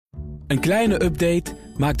Een kleine update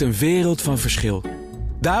maakt een wereld van verschil.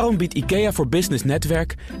 Daarom biedt IKEA voor Business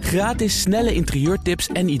Netwerk gratis snelle interieurtips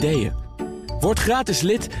en ideeën. Word gratis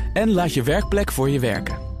lid en laat je werkplek voor je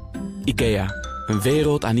werken. IKEA, een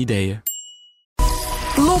wereld aan ideeën.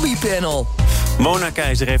 Lobbypanel. Mona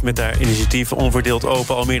Keizer heeft met haar initiatief Onverdeeld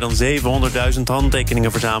Open al meer dan 700.000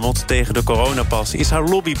 handtekeningen verzameld tegen de coronapas. Is haar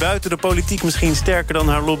lobby buiten de politiek misschien sterker dan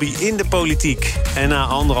haar lobby in de politiek? En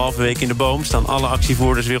na 1,5 week in de boom staan alle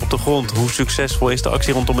actievoerders weer op de grond. Hoe succesvol is de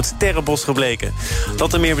actie rondom het Sterrenbos gebleken?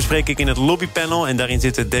 Dat en meer bespreek ik in het lobbypanel. En daarin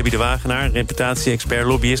zitten Debbie de Wagenaar, reputatie-expert,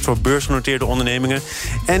 lobbyist voor beursgenoteerde ondernemingen.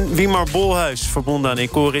 En Wimar Bolhuis, verbonden aan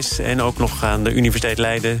Ecoris en ook nog aan de Universiteit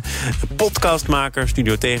Leiden. Podcastmaker,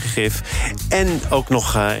 Studio Tegengif. En ook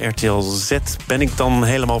nog RTL Z. Ben ik dan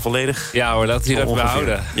helemaal volledig? Ja hoor, laten we hier even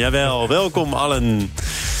behouden. Jawel, welkom allen.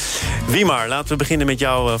 Wimar, laten we beginnen met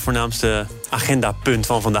jouw voornaamste agendapunt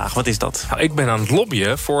van vandaag. Wat is dat? Nou, ik ben aan het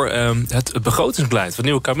lobbyen voor het begrotingsbeleid van het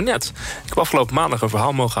nieuwe kabinet. Ik heb afgelopen maandag een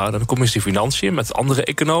verhaal mogen houden aan de commissie Financiën met andere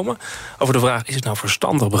economen over de vraag: is het nou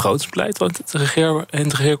verstandig begrotingsbeleid wat in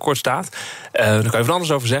het regeerakkoord staat? Daar kan je van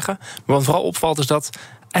alles over zeggen. Maar wat vooral opvalt is dat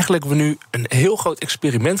eigenlijk we nu een heel groot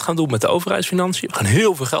experiment gaan doen met de overheidsfinanciën. We gaan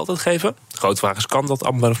heel veel geld uitgeven. De grote vraag is, kan dat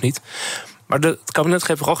allemaal wel of niet? Maar het kabinet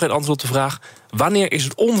geeft vooral geen antwoord op de vraag: wanneer is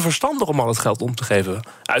het onverstandig om al het geld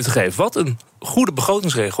uit te geven? Wat een goede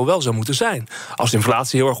begrotingsregel wel zou moeten zijn. Als de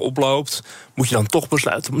inflatie heel erg oploopt, moet je dan toch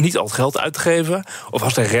besluiten om niet al het geld uit te geven. Of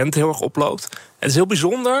als de rente heel erg oploopt. Het is heel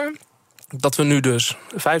bijzonder dat we nu dus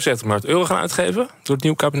 75 miljard euro gaan uitgeven door het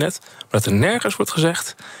nieuwe kabinet. Maar dat er nergens wordt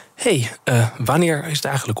gezegd: wanneer is het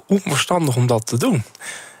eigenlijk onverstandig om dat te doen?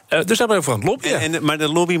 Dus daar ben ik voor aan het lobbyen. Maar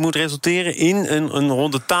de lobby moet resulteren in een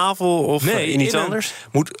ronde tafel of in iets anders?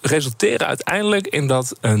 Moet resulteren uiteindelijk in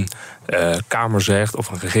dat een Kamer zegt of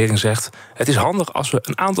een regering zegt: het is handig als we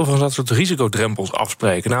een aantal van dat soort risicodrempels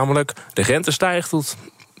afspreken. Namelijk, de rente stijgt tot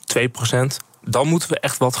 2%. Dan moeten we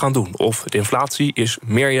echt wat gaan doen. Of de inflatie is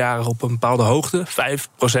meerjarig op een bepaalde hoogte, 5%.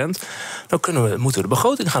 Dan moeten we de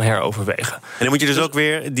begroting gaan heroverwegen. En dan moet je dus ook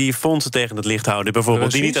weer die fondsen tegen het licht houden. Bijvoorbeeld,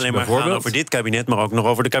 precies, die niet alleen maar gaan over dit kabinet, maar ook nog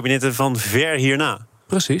over de kabinetten van ver hierna.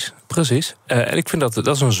 Precies. En ik vind dat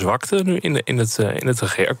is een zwakte nu in het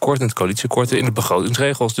regeerakkoord, in het coalitieakkoord, in de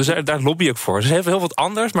begrotingsregels. Dus daar lobby ik voor. Ze hebben heel wat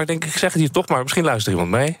anders, maar ik zeg het hier toch maar. Misschien luistert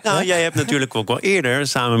iemand mee. Nou, jij hebt natuurlijk ook wel eerder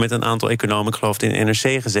samen met een aantal economen, ik geloof in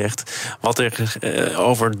NRC, gezegd: wat er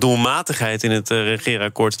over doelmatigheid in het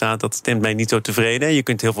regeerakkoord staat, dat stemt mij niet zo tevreden. Je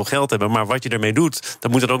kunt heel veel geld hebben, maar wat je ermee doet,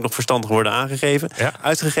 dat moet er ook nog verstandig worden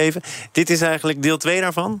uitgegeven. Dit is eigenlijk deel 2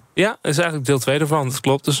 daarvan? Ja, dat is eigenlijk deel 2 daarvan. Dat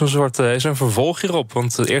klopt. Het is een vervolg hierop.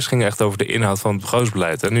 Want eerst ging het echt over de inhoud van het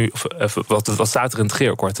begrotingsbeleid. En nu, wat staat er in het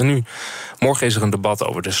regeerakkoord? En nu, morgen is er een debat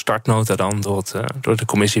over de startnota dan door de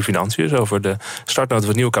commissie Financiën. Dus over de startnota van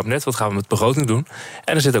het nieuwe kabinet. Wat gaan we met begroting doen?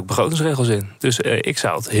 En er zitten ook begrotingsregels in. Dus ik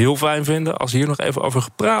zou het heel fijn vinden als hier nog even over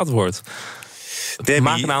gepraat wordt. Debbie,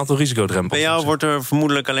 maak een aantal risicodrempels. Bij jou wordt er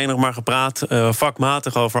vermoedelijk alleen nog maar gepraat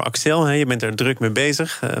vakmatig over Accel. Je bent er druk mee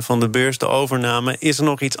bezig. Van de beurs, de overname. Is er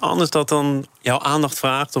nog iets anders dat dan jouw aandacht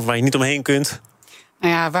vraagt of waar je niet omheen kunt?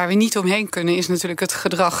 Nou ja, waar we niet omheen kunnen is natuurlijk het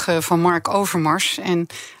gedrag van Mark Overmars. En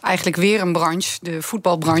eigenlijk weer een branche, de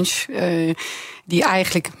voetbalbranche, die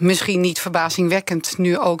eigenlijk misschien niet verbazingwekkend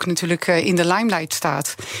nu ook natuurlijk in de limelight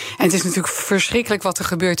staat. En het is natuurlijk verschrikkelijk wat er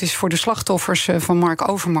gebeurd is voor de slachtoffers van Mark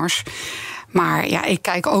Overmars. Maar ja, ik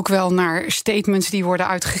kijk ook wel naar statements die worden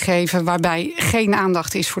uitgegeven waarbij geen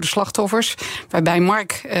aandacht is voor de slachtoffers. Waarbij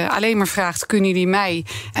Mark alleen maar vraagt: kunnen jullie mij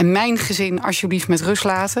en mijn gezin alsjeblieft met rust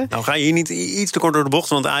laten? Nou, ga je hier niet iets te kort door de bocht?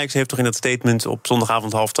 Want Ajax heeft toch in dat statement op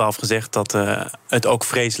zondagavond 11:30 gezegd dat het ook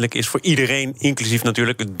vreselijk is voor iedereen, inclusief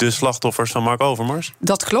natuurlijk de slachtoffers van Mark Overmars?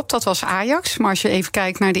 Dat klopt, dat was Ajax. Maar als je even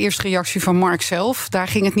kijkt naar de eerste reactie van Mark zelf, daar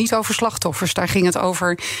ging het niet over slachtoffers. Daar ging het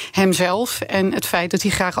over hemzelf en het feit dat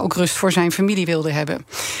hij graag ook rust voor zijn familie wilde hebben.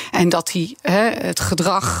 En dat hij het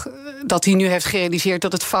gedrag dat hij nu heeft gerealiseerd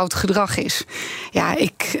dat het fout gedrag is. Ja,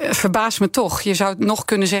 ik verbaas me toch. Je zou nog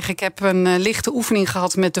kunnen zeggen: ik heb een lichte oefening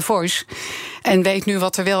gehad met The Voice en weet nu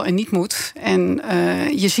wat er wel en niet moet. En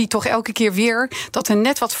je ziet toch elke keer weer dat er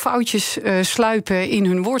net wat foutjes sluipen in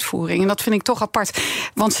hun woordvoering. En dat vind ik toch apart.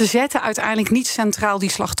 Want ze zetten uiteindelijk niet centraal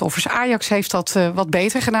die slachtoffers. Ajax heeft dat wat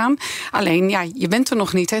beter gedaan. Alleen, ja, je bent er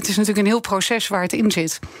nog niet. Het is natuurlijk een heel proces waar het in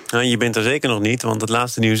zit. Nou, je bent er zeker nog niet, want het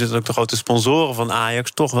laatste nieuws is dat ook de grote sponsoren van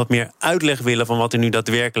Ajax toch wat meer uitleg willen van wat er nu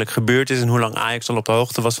daadwerkelijk gebeurd is en hoe lang Ajax al op de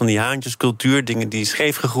hoogte was van die haantjescultuur, dingen die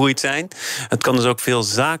scheef gegroeid zijn. Het kan dus ook veel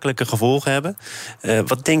zakelijke gevolgen hebben.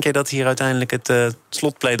 Wat denk jij dat hier uiteindelijk het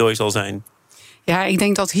slotpleidooi zal zijn? Ja, ik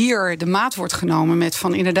denk dat hier de maat wordt genomen met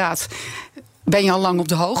van inderdaad, ben je al lang op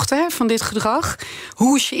de hoogte van dit gedrag?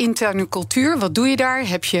 Hoe is je interne cultuur? Wat doe je daar?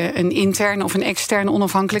 Heb je een intern of een extern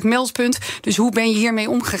onafhankelijk meldpunt? Dus hoe ben je hiermee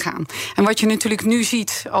omgegaan? En wat je natuurlijk nu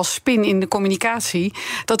ziet als spin in de communicatie,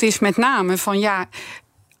 dat is met name van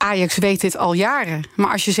Ajax weet dit al jaren.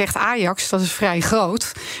 Maar als je zegt Ajax, dat is vrij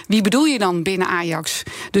groot. Wie bedoel je dan binnen Ajax?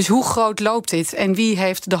 Dus hoe groot loopt dit? En wie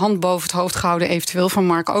heeft de hand boven het hoofd gehouden eventueel van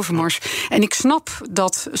Mark Overmars? En ik snap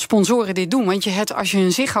dat sponsoren dit doen. Want als je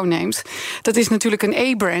een Ziggo neemt, dat is natuurlijk een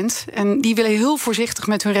A-brand. En die willen heel voorzichtig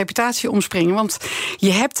met hun reputatie omspringen. Want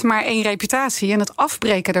je hebt maar 1 reputatie. En het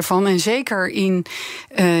afbreken daarvan, en zeker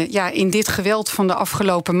in dit geweld van de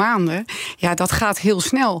afgelopen maanden, dat gaat heel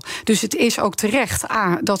snel. Dus het is ook terecht,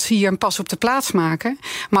 dat ze hier een pas op de plaats maken,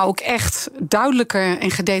 maar ook echt duidelijke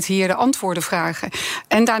en gedetailleerde antwoorden vragen.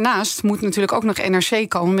 En daarnaast moet natuurlijk ook nog NRC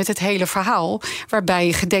komen met het hele verhaal,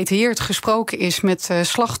 waarbij gedetailleerd gesproken is met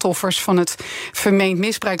slachtoffers van het vermeend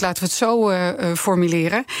misbruik, laten we het zo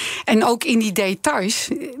formuleren. En ook in die details,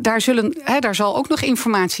 daar zal ook nog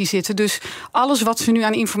informatie zitten. Dus alles wat ze nu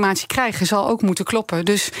aan informatie krijgen, zal ook moeten kloppen.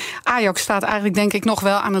 Dus Ajax staat eigenlijk, denk ik, nog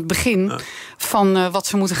wel aan het begin van wat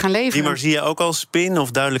ze moeten gaan leveren. Maar zie je ook al spin of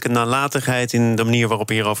duidelijke nalatigheid in de manier waarop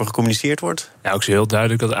hierover gecommuniceerd wordt? Ja, ook zo heel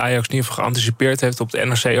duidelijk dat Ajax in ieder geval geanticipeerd heeft op het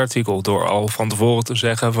NRC-artikel, door al van tevoren te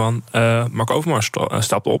zeggen van Mark Overmars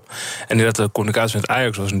stapt op. En dat de communicatie met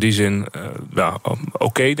Ajax was in die zin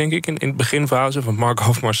oké, denk ik, in de beginfase. Van Mark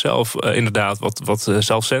Overmars zelf inderdaad wat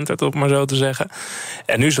zelfcentered, om maar zo te zeggen.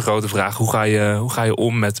 En nu is de grote vraag, hoe ga je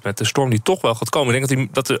om met de storm die toch wel gaat komen? Ik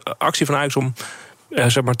denk dat de actie van Ajax om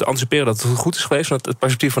te anticiperen dat het goed is geweest vanuit het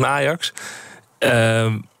perspectief van Ajax.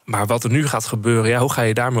 Maar wat er nu gaat gebeuren, hoe ga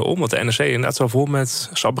je daarmee om? Want de NRC inderdaad zal vol met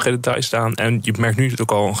sappige details staan. En je merkt nu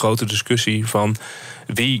ook al een grote discussie van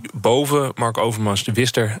wie boven Mark Overmars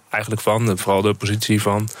wist er eigenlijk van. Vooral de positie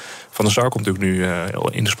van de Sar komt natuurlijk nu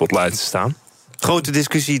in de spotlight te staan. Grote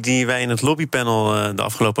discussie die wij in het lobbypanel de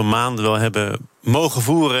afgelopen maanden wel hebben mogen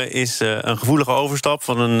voeren, is een gevoelige overstap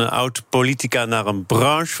van een oud-politica naar een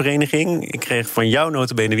branchevereniging. Ik kreeg van jou,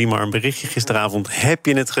 nota bene Wiemar, een berichtje gisteravond. Heb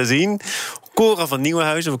je het gezien? Cora van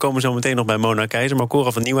Nieuwenhuizen, we komen zo meteen nog bij Mona Keizer, maar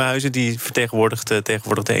Cora van Nieuwenhuizen, die vertegenwoordigt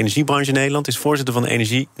tegenwoordig de energiebranche in Nederland, is voorzitter van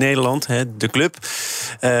Energie Nederland, de club.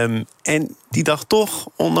 En die dacht toch,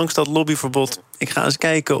 ondanks dat lobbyverbod, ik ga eens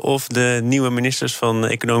kijken of de nieuwe ministers van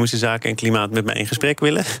Economische Zaken en Klimaat met mij in gesprek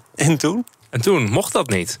willen. En toen mocht dat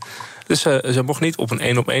niet. Dus ze mocht niet op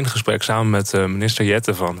een 1-op-1 gesprek samen met minister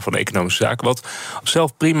Jette van Economische Zaken. Wat op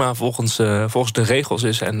zelf prima volgens de regels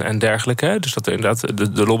is en dergelijke. Hè. Dus dat inderdaad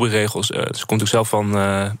de lobbyregels. Ze komt ook zelf van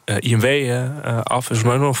INW af. Is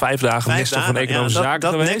maar nog 5 dagen minister van Economische Zaken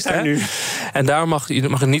geweest. Hè. Nu. En daar mag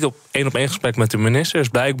je niet op 1-op-1 gesprek met de minister. Dus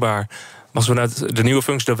blijkbaar was vanuit de nieuwe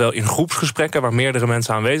functie dat wel in groepsgesprekken waar meerdere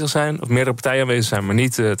mensen aanwezig zijn, of meerdere partijen aanwezig zijn, maar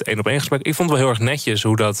niet het 1-op-1 gesprek. Ik vond het wel heel erg netjes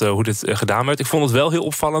hoe dit gedaan werd. Ik vond het wel heel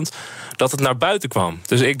opvallend dat het naar buiten kwam.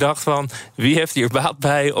 Dus ik dacht van, wie heeft hier baat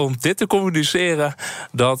bij om dit te communiceren,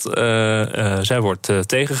 dat zij wordt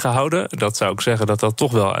tegengehouden. Dat zou ik zeggen dat dat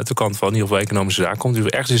toch wel uit de kant van in ieder geval Economische Zaken komt. Dus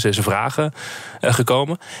ergens is deze vragen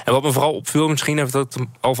gekomen. En wat me vooral opviel, misschien heeft dat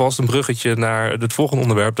alvast een bruggetje naar het volgende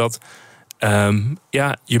onderwerp, dat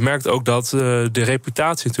je merkt ook dat de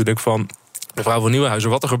reputatie natuurlijk van mevrouw van Nieuwenhuizen,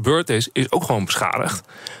 wat er gebeurd is ook gewoon beschadigd.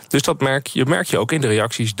 Dus dat merk je ook in de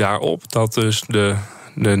reacties daarop, dat dus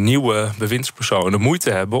de nieuwe bewindspersonen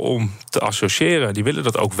moeite hebben om te associëren. Die willen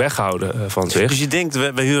dat ook weghouden van zich. Dus je denkt,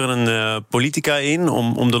 we huren een politica in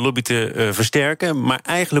om de lobby te versterken, maar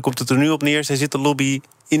eigenlijk komt het er nu op neer, zij zit de lobby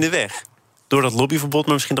in de weg. Door dat lobbyverbod,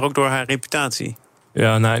 maar misschien ook door haar reputatie.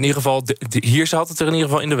 Ja, nou in ieder geval, hier zat het er in ieder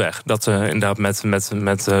geval in de weg. Dat inderdaad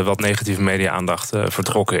met wat negatieve media-aandacht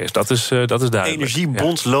vertrokken is. Dat is duidelijk.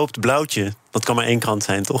 Energiebonds loopt blauwtje. Dat kan maar 1 krant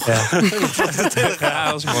zijn, toch? Ja,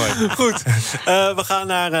 ja, dat is mooi. Goed, we gaan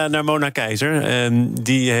naar Mona Keizer.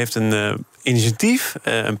 Die heeft een initiatief,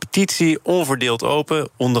 een petitie, onverdeeld open,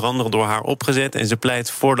 onder andere door haar opgezet. En ze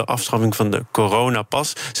pleit voor de afschaffing van de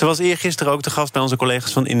coronapas. Ze was eergisteren ook te gast bij onze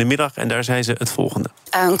collega's van In de Middag. En daar zei ze het volgende.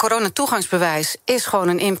 Een coronatoegangsbewijs is gewoon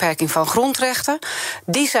een inperking van grondrechten.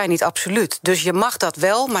 Die zijn niet absoluut. Dus je mag dat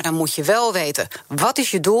wel, maar dan moet je wel weten, wat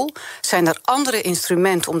is je doel? Zijn er andere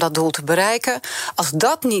instrumenten om dat doel te bereiken? Als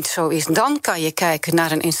dat niet zo is, dan kan je kijken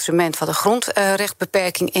naar een instrument wat een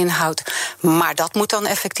grondrechtbeperking inhoudt. Maar dat moet dan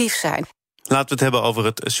effectief zijn. Laten we het hebben over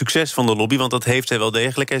het succes van de lobby, want dat heeft zij wel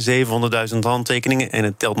degelijk. 700.000 handtekeningen en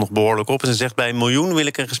het telt nog behoorlijk op. En ze zegt, bij 1 miljoen wil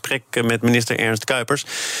ik een gesprek met minister Ernst Kuipers.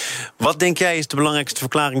 Wat denk jij is de belangrijkste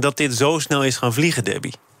verklaring dat dit zo snel is gaan vliegen,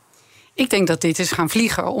 Debbie? Ik denk dat dit is gaan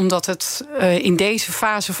vliegen, omdat het in deze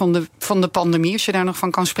fase van de pandemie, als je daar nog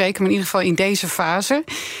van kan spreken, maar in ieder geval in deze fase,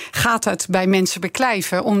 gaat het bij mensen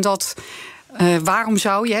beklijven. Omdat Waarom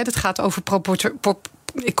zou je, dat gaat over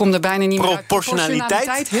ik kom er bijna niet meer uit.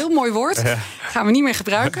 Proportionaliteit, heel mooi woord. Gaan we niet meer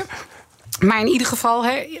gebruiken. Maar in ieder geval,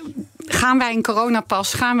 gaan wij een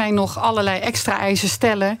coronapas, gaan wij nog allerlei extra eisen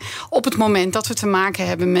stellen op het moment dat we te maken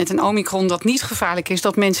hebben met een Omicron dat niet gevaarlijk is,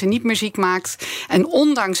 dat mensen niet meer ziek maakt en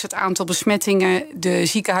ondanks het aantal besmettingen de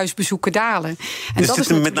ziekenhuisbezoeken dalen. En dus dat zit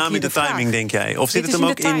is hem met name in de timing, denk jij? Of zit het hem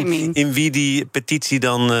ook in wie die petitie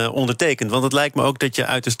dan ondertekent? Want het lijkt me ook dat je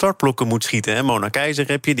uit de startblokken moet schieten. Hè? Mona Keizer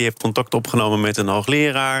heb je, die heeft contact opgenomen met een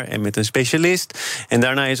hoogleraar en met een specialist. En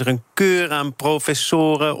daarna is er een keur aan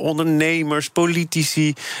professoren, ondernemers,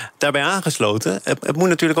 politici daarbij aangesloten. Het moet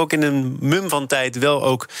natuurlijk ook in een mum van tijd wel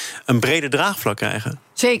ook een breder draagvlak krijgen.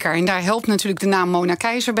 Zeker, en daar helpt natuurlijk de naam Mona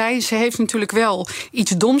Keizer bij. Ze heeft natuurlijk wel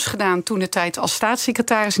iets doms gedaan toen de tijd als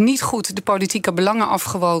staatssecretaris. Niet goed de politieke belangen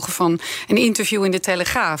afgewogen van een interview in de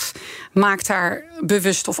Telegraaf. Maakt daar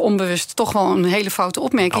bewust of onbewust toch wel een hele foute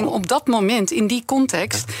opmerking. Op dat moment, in die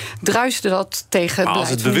context, druiste dat tegen het beleid. Als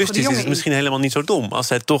het bewust is het misschien helemaal niet zo dom. Als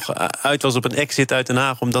zij toch uit was op een exit uit Den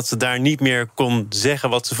Haag, omdat ze daar niet meer kon zeggen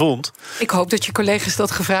wat ze vond. Ik hoop dat je collega's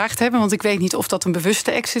dat gevraagd hebben, want ik weet niet of dat een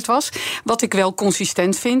bewuste exit was. Wat ik wel consistent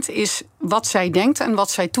vind, is wat zij denkt en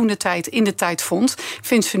wat zij toen in de tijd vond,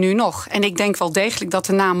 vindt ze nu nog. En ik denk wel degelijk dat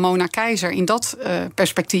de naam Mona Keizer in dat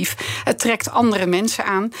perspectief, het trekt andere mensen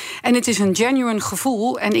aan. En het is een genuine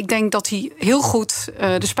gevoel. En ik denk dat hij heel goed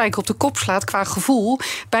de spijker op de kop slaat qua gevoel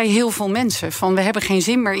bij heel veel mensen. Van we hebben geen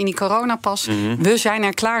zin meer in die coronapas. We zijn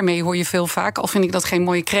er klaar mee, hoor je veel vaak. Al vind ik dat geen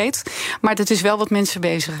mooie kreet. Maar dat is wel wat mensen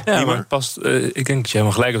bezigen. Ja, maar het past, ik denk dat je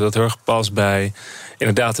helemaal gelijk hebt dat het heel erg past bij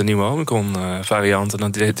inderdaad een nieuwe Omicron-variant.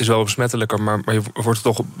 En het is wel besmettelijker, maar je wordt er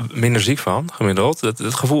toch minder ziek van, gemiddeld.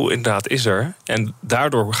 Het gevoel inderdaad is er. En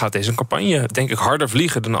daardoor gaat deze campagne, denk ik, harder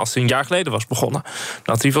vliegen dan als die een jaar geleden was begonnen.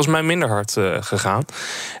 Dan had die volgens mij minder hard gegaan.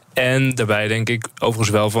 En daarbij denk ik overigens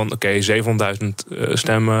wel van, 700.000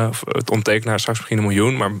 stemmen, het ondertekenen straks misschien 1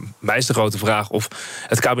 miljoen. Maar mij is de grote vraag of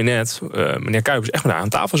het kabinet, meneer Kuipers, echt met haar aan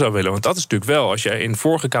tafel zou willen. Want dat is natuurlijk wel, als je in het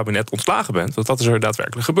vorige kabinet ontslagen bent, want dat is er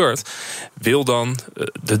daadwerkelijk gebeurd, wil dan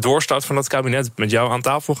de doorstart van dat kabinet met jou aan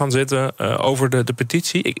tafel gaan zitten over de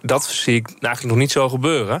petitie? Dat zie ik eigenlijk nog niet zo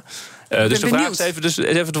gebeuren. Dus de vraag is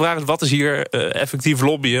even de vraag is, wat is hier effectief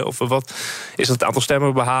lobbyen? Of wat is het aantal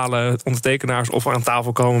stemmen behalen, ondertekenaars, of aan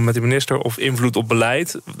tafel komen met de minister, of invloed op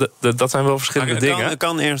beleid? Dat zijn wel verschillende dingen.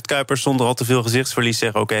 Kan Ernst Kuipers zonder al te veel gezichtsverlies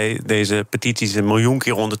zeggen, oké, deze petitie is 1 miljoen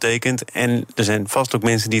keer ondertekend en er zijn vast ook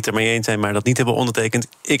mensen die het ermee eens zijn, maar dat niet hebben ondertekend.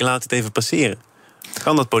 Ik laat het even passeren.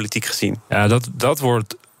 Kan dat politiek gezien? Ja, dat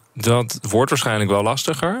wordt waarschijnlijk wel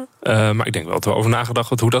lastiger. Maar ik denk wel dat we over nagedacht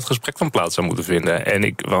hebben hoe dat gesprek van plaats zou moeten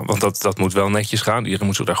vinden. Want dat moet wel netjes gaan. Iedereen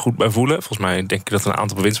moet zich daar goed bij voelen. Volgens mij denk ik dat een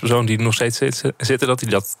aantal bewindspersonen die er nog steeds zitten, dat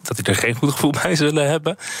die er geen goed gevoel bij zullen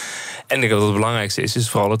hebben. En ik denk dat het belangrijkste is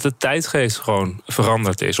vooral dat de tijdgeest gewoon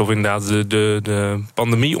veranderd is. Of inderdaad de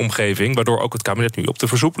pandemieomgeving, waardoor ook het kabinet nu op de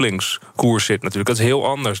versoepelingskoers zit. Natuurlijk, dat is heel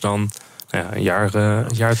anders dan een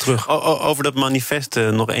jaar terug. Over dat manifest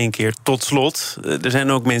nog 1 keer tot slot. Er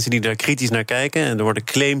zijn ook mensen die daar kritisch naar kijken. En er worden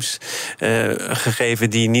claims gegeven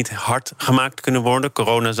die niet hard gemaakt kunnen worden.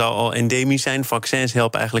 Corona zou al endemisch zijn. Vaccins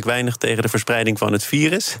helpen eigenlijk weinig tegen de verspreiding van het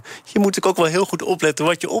virus. Je moet natuurlijk ook wel heel goed opletten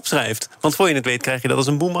wat je opschrijft. Want voor je het weet krijg je dat als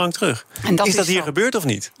een boemerang terug. En is dat hier gebeurd of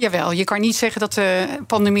niet? Jawel, je kan niet zeggen dat de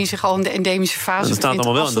pandemie zich al in de endemische fase bevindt. Dat staat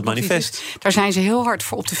allemaal wel in dat manifest. Daar zijn ze heel hard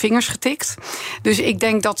voor op de vingers getikt. Dus ik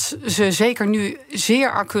denk dat ze zeker nu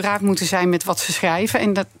zeer accuraat moeten zijn met wat ze schrijven.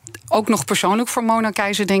 En dat ook nog persoonlijk voor Mona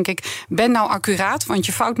Keizer, denk ik, ben nou accuraat, want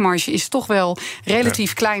je foutmarge is toch wel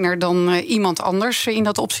relatief kleiner dan iemand anders in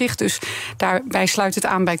dat opzicht. Dus daarbij sluit het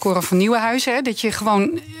aan bij Cora van Nieuwenhuizen, dat je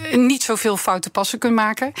gewoon niet zoveel foute passen kunt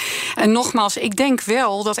maken. En nogmaals, ik denk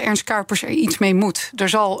wel dat Ernst Kuipers er iets mee moet. Er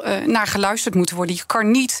zal naar geluisterd moeten worden. Je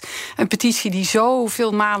kan niet een petitie die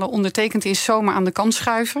zoveel malen ondertekend is zomaar aan de kant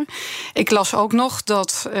schuiven. Ik las ook nog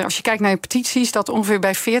dat, als je kijkt naar de petities, dat ongeveer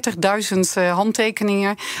bij 40.000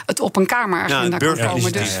 handtekeningen het op een kameragenda kan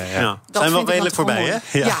komen. Dus dat zijn wel redelijk voorbij,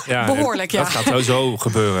 hè? Ja, behoorlijk, ja. Dat gaat sowieso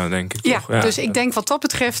gebeuren, denk ik. Ja, dus ik denk wat dat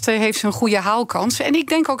betreft heeft ze een goede haalkans. En ik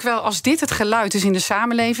denk ook wel, als dit het geluid is in de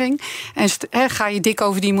samenleving, en ga je dik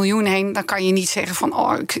over die 1 miljoen heen, dan kan je niet zeggen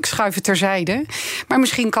van, ik schuif het terzijde. Maar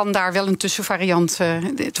misschien kan daar wel een tussenvariant,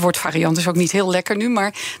 het woord variant is ook niet heel lekker nu,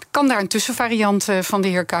 maar kan daar een tussenvariant van de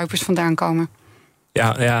heer Kuipers vandaan komen?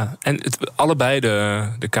 Ja. En allebei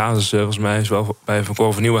de casussen, volgens mij, zowel bij Van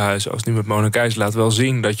Cora van Nieuwenhuizen als nu met Mona Keizer, laat wel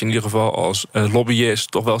zien dat je in ieder geval als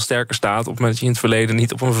lobbyist toch wel sterker staat op het moment dat je in het verleden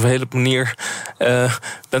niet op een vervelende manier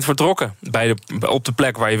bent vertrokken op de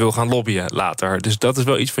plek waar je wil gaan lobbyen later. Dus dat is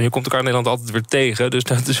wel iets van, je komt elkaar in Nederland altijd weer tegen. Dus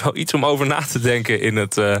dat is wel iets om over na te denken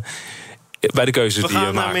bij de keuzes die je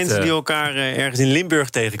maakt. We gaan naar mensen die elkaar ergens in Limburg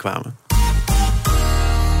tegenkwamen.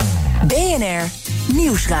 BNR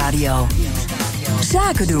Nieuwsradio.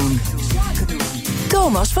 Zaken doen.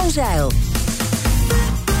 Thomas van Zeil.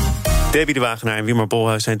 Debbie de Wagenaar en Wiemer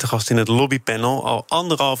Bolhuis zijn te gast in het lobbypanel.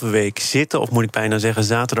 Al 1,5 week zitten, of moet ik bijna zeggen,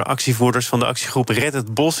 zaten de actievoerders van de actiegroep Red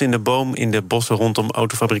het Bos in de boom in de bossen rondom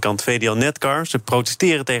autofabrikant VDL Netcar. Ze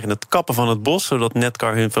protesteren tegen het kappen van het bos, zodat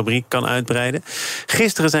Netcar hun fabriek kan uitbreiden.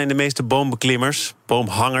 Gisteren zijn de meeste boombeklimmers,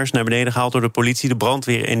 boomhangers, naar beneden gehaald door de politie, de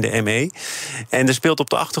brandweer en de ME. En er speelt op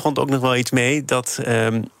de achtergrond ook nog wel iets mee dat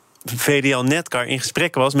VDL Netcar in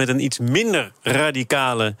gesprek was met een iets minder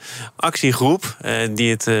radicale actiegroep die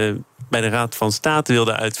het bij de Raad van State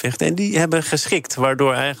wilde uitvechten. En die hebben geschikt,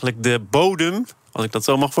 waardoor eigenlijk de bodem, als ik dat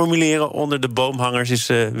zo mag formuleren, onder de boomhangers is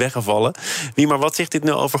weggevallen. Maar wat zegt dit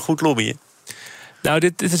nou over goed lobbyen? Nou,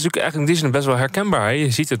 dit is natuurlijk eigenlijk in die zin best wel herkenbaar. Hè.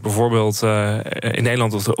 Je ziet het bijvoorbeeld in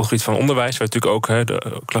Nederland op het gebied van onderwijs, waar je natuurlijk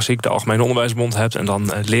ook de Algemene Onderwijsbond hebt, en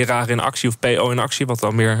dan leraren in actie of PO in actie, wat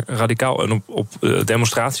dan meer radicaal en op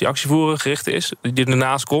demonstratie, actievoeren gericht is, die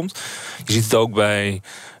ernaast komt. Je ziet het ook bij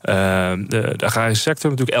de agrarische sector,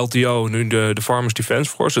 natuurlijk LTO, nu de Farmers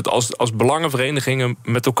Defence Force. Als belangenverenigingen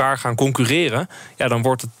met elkaar gaan concurreren, ja, dan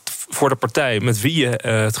wordt het voor de partij met wie je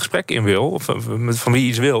het gesprek in wil, of van wie je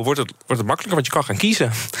iets wil, wordt het makkelijker, want je kan gaan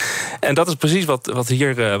kiezen. En dat is precies wat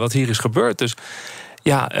hier is gebeurd. Dus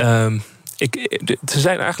ja, ze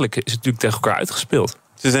zijn eigenlijk is het natuurlijk tegen elkaar uitgespeeld.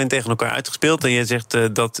 Ze zijn tegen elkaar uitgespeeld. En jij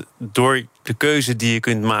zegt dat door de keuze die je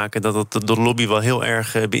kunt maken, dat de lobby wel heel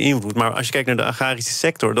erg beïnvloedt. Maar als je kijkt naar de agrarische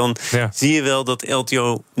sector, dan zie je wel dat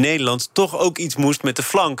LTO Nederland toch ook iets moest met de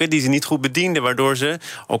flanken die ze niet goed bedienden, waardoor ze,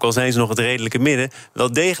 ook al zijn ze nog het redelijke midden,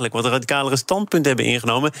 wel degelijk wat radicalere standpunt hebben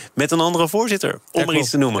ingenomen met een andere voorzitter, om er iets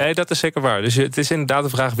te noemen. Nee, dat is zeker waar. Dus het is inderdaad de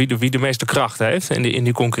vraag wie de meeste kracht heeft in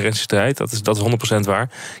die concurrentiestrijd. Dat is 100% waar.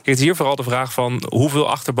 Kijk, het is hier vooral de vraag van hoeveel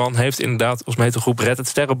achterban heeft inderdaad, volgens mij de groep Red het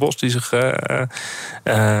Sterrenbos, die zich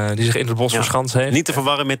in het bos verschanst heeft. Niet te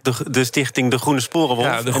verwarren met de stichting De Groene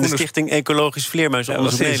Sporenwolf en de stichting Ecologisch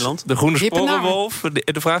Vleermuizenonderzoek Nederland. De Groene Sporenwolf.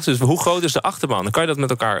 De vraag is dus, hoe groot is de achterban? Dan kan je dat met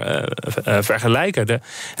elkaar vergelijken.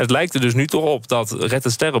 Het lijkt er dus nu toch op dat Red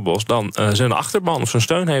het Sterrenbos dan zijn achterban of zijn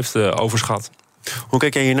steun heeft overschat. Hoe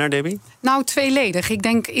kijk jij hier naar, Debbie? Nou, tweeledig. Ik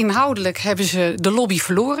denk inhoudelijk hebben ze de lobby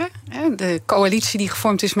verloren. De coalitie die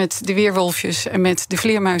gevormd is met de Weerwolfjes en met de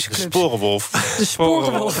Vleermuizenclubs. De Sporenwolf. De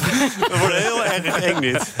Sporenwolf. We worden heel erg eng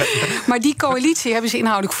dit. Maar die coalitie hebben ze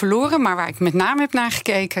inhoudelijk verloren. Maar waar ik met name heb naar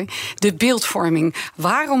gekeken, de beeldvorming.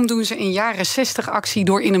 Waarom doen ze een jaren 60 actie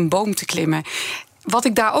door in een boom te klimmen? Wat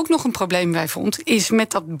ik daar ook nog een probleem bij vond, is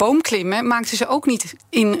met dat boomklimmen maakten ze ook niet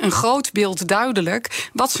in een groot beeld duidelijk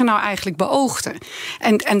wat ze nou eigenlijk beoogden.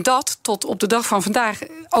 En dat tot op de dag van vandaag,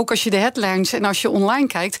 ook als je de headlines en als je online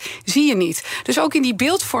kijkt, zie je niet. Dus ook in die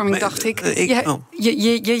beeldvorming dacht ik,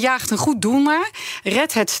 je jaagt een goed doel na.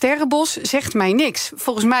 Red het Sterrenbos zegt mij niks.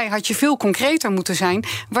 Volgens mij had je veel concreter moeten zijn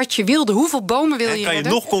wat je wilde. Hoeveel bomen wil je redden? Kan je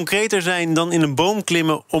nog concreter zijn dan in een boom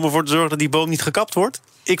klimmen om ervoor te zorgen dat die boom niet gekapt wordt?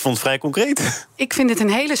 Ik vond het vrij concreet. Ik vind het een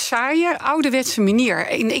hele saaie, ouderwetse manier.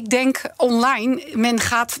 En ik denk online, men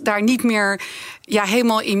gaat daar niet meer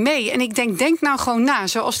helemaal in mee. En ik denk nou gewoon na.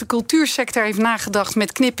 Zoals de cultuursector heeft nagedacht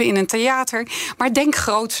met knippen in een theater. Maar denk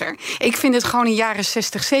groter. Ik vind het gewoon in jaren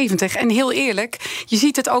 60, 70. En heel eerlijk, je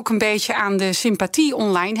ziet het ook een beetje aan de sympathie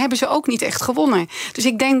online. Hebben ze ook niet echt gewonnen. Dus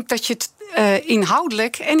ik denk dat je het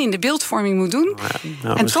inhoudelijk en in de beeldvorming moet doen.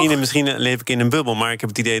 Misschien leef ik in een bubbel, maar ik heb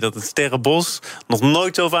het idee dat het Sterrenbos nog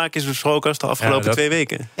nooit zo vaak is besproken als de afgelopen 2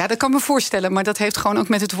 weken. Ja, dat kan me voorstellen, maar dat heeft gewoon ook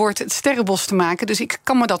met het woord het Sterrenbos te maken. Dus ik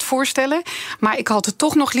kan me dat voorstellen, maar ik had het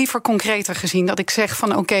toch nog liever concreter gezien. Dat ik zeg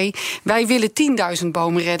van oké, wij willen 10.000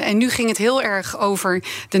 bomen redden. En nu ging het heel erg over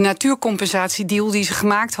de natuurcompensatiedeal die ze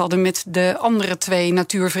gemaakt hadden met de andere 2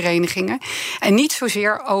 natuurverenigingen. En niet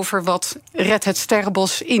zozeer over wat Red het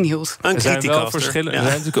Sterrenbos inhield. Er zijn wel verschillen. Er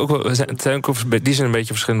zijn natuurlijk ook die zijn een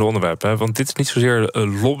beetje verschillende onderwerpen. Hè? Want dit is niet zozeer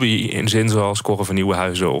lobby in zin zoals Corre van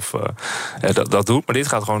Nieuwenhuizen of dat doet. Maar dit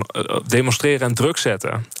gaat gewoon demonstreren en druk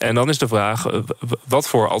zetten. En dan is de vraag, wat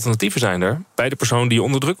voor alternatieven zijn er bij de persoon die je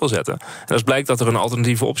onder druk wil zetten? En als blijkt dat er een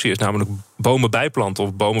alternatieve optie is, namelijk bomen bijplanten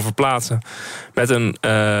of bomen verplaatsen, met een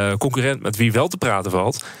concurrent met wie wel te praten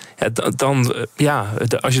valt,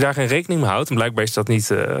 als je daar geen rekening mee houdt, en blijkbaar is dat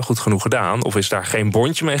niet goed genoeg gedaan, of is daar geen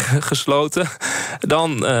bondje mee gesloten,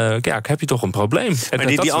 dan heb je toch een probleem. Maar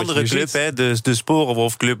die andere club, de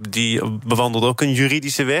Sporenwolfclub, die bewandelt ook een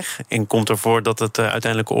juridische weg en komt ervoor dat het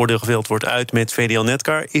uiteindelijke oordeel geveld wordt uit met VDL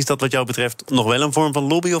Netcar. Is dat wat jou betreft nog wel een vorm van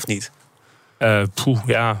lobby of niet?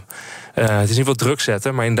 Het is in ieder geval druk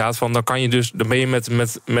zetten, maar inderdaad, dan ben je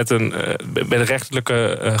met een bij de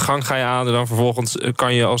rechterlijke gang ga je aan, en dan vervolgens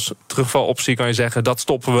kan je als terugvaloptie zeggen dat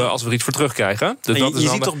stoppen we als we er iets voor terugkrijgen. Dus je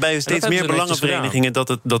ziet toch bij steeds meer belangenverenigingen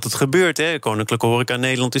dat het gebeurt. Hè? Koninklijke Horeca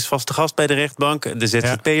Nederland is vaste gast bij de rechtbank. De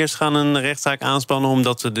ZZP'ers gaan een rechtszaak aanspannen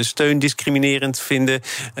omdat ze de steun discriminerend vinden.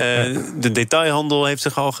 De detailhandel heeft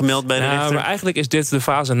zich al gemeld bij de rechter. Maar eigenlijk is dit de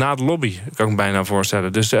fase na de lobby, kan ik me bijna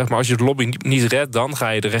voorstellen. Dus zeg maar, als je de lobby niet redt, dan ga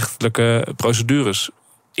je de rechterlijke procedures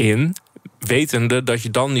in, wetende dat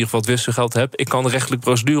je dan in ieder geval het wisselgeld hebt. Ik kan de rechterlijke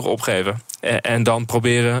procedure opgeven en dan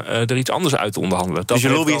proberen er iets anders uit te onderhandelen. Dus je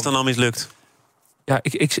lobby is dan al mislukt?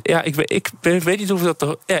 Ik weet niet hoeveel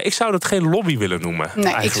dat. Ik zou dat geen lobby willen noemen. Nee,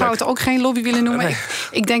 eigenlijk. Ik zou het ook geen lobby willen noemen. Nee.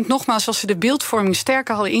 Ik denk nogmaals, als ze de beeldvorming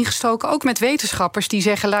sterker hadden ingestoken, ook met wetenschappers die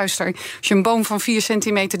zeggen, luister, als je een boom van 4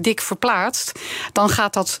 centimeter dik verplaatst, dan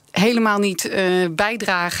gaat dat helemaal niet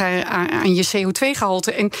bijdragen aan je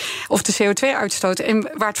CO2-gehalte of de CO2-uitstoot.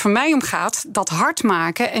 En waar het voor mij om gaat, dat hard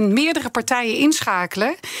maken en meerdere partijen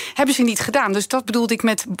inschakelen, hebben ze niet gedaan. Dus dat bedoelde ik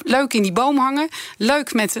met leuk in die boom hangen,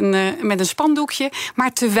 leuk met een spandoekje,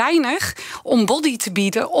 maar te weinig om body te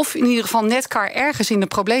bieden of in ieder geval Netcar ergens in de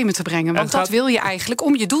problemen te brengen. Want dat wil je eigenlijk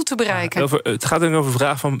om je doel te bereiken. Het gaat dan over de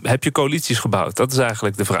vraag van, heb je coalities gebouwd? Dat is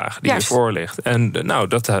eigenlijk de vraag die ervoor ligt. En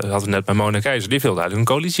dat hadden we net bij Mona Keizer. Die heeft heel duidelijk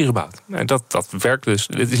een coalitie gebouwd. En dat werkt dus.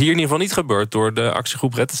 Dit is hier in ieder geval niet gebeurd door de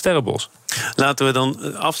actiegroep Red het Sterrenbos. Laten we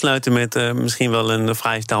dan afsluiten met misschien wel een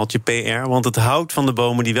fraai staaltje PR. Want het hout van de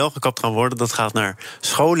bomen die wel gekapt gaan worden, dat gaat naar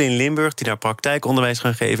scholen in Limburg die daar praktijkonderwijs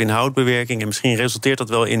gaan geven in houtbewerking. En misschien resulteert dat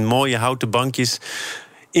wel in mooie houten bankjes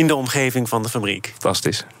in de omgeving van de fabriek.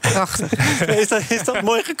 Fantastisch. Prachtig. Is dat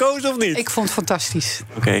mooi gekozen of niet? Ik vond het fantastisch.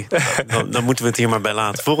 Oké, dan moeten we het hier maar bij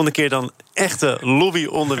laten. Volgende keer dan echte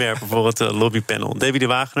lobbyonderwerpen voor het lobbypanel. Debbie de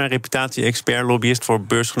Wagenaar, reputatie-expert, lobbyist voor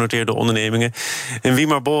beursgenoteerde ondernemingen. En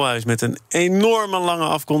Wiemar Bolhuis met een enorme lange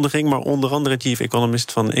afkondiging, maar onder andere chief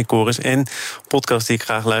economist van Ecoris en podcast die ik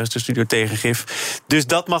graag luister, Studio Tegengif. Dus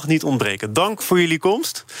dat mag niet ontbreken. Dank voor jullie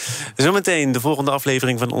komst. Zometeen de volgende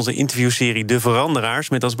aflevering van onze interviewserie De Veranderaars,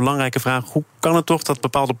 met als belangrijke vraag, hoe kan het toch dat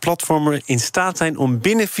bepaalde platformen in staat zijn om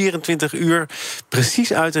binnen 24 uur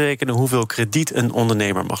precies uit te rekenen hoeveel krediet een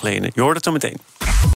ondernemer mag lenen? Je hoort het zo meteen.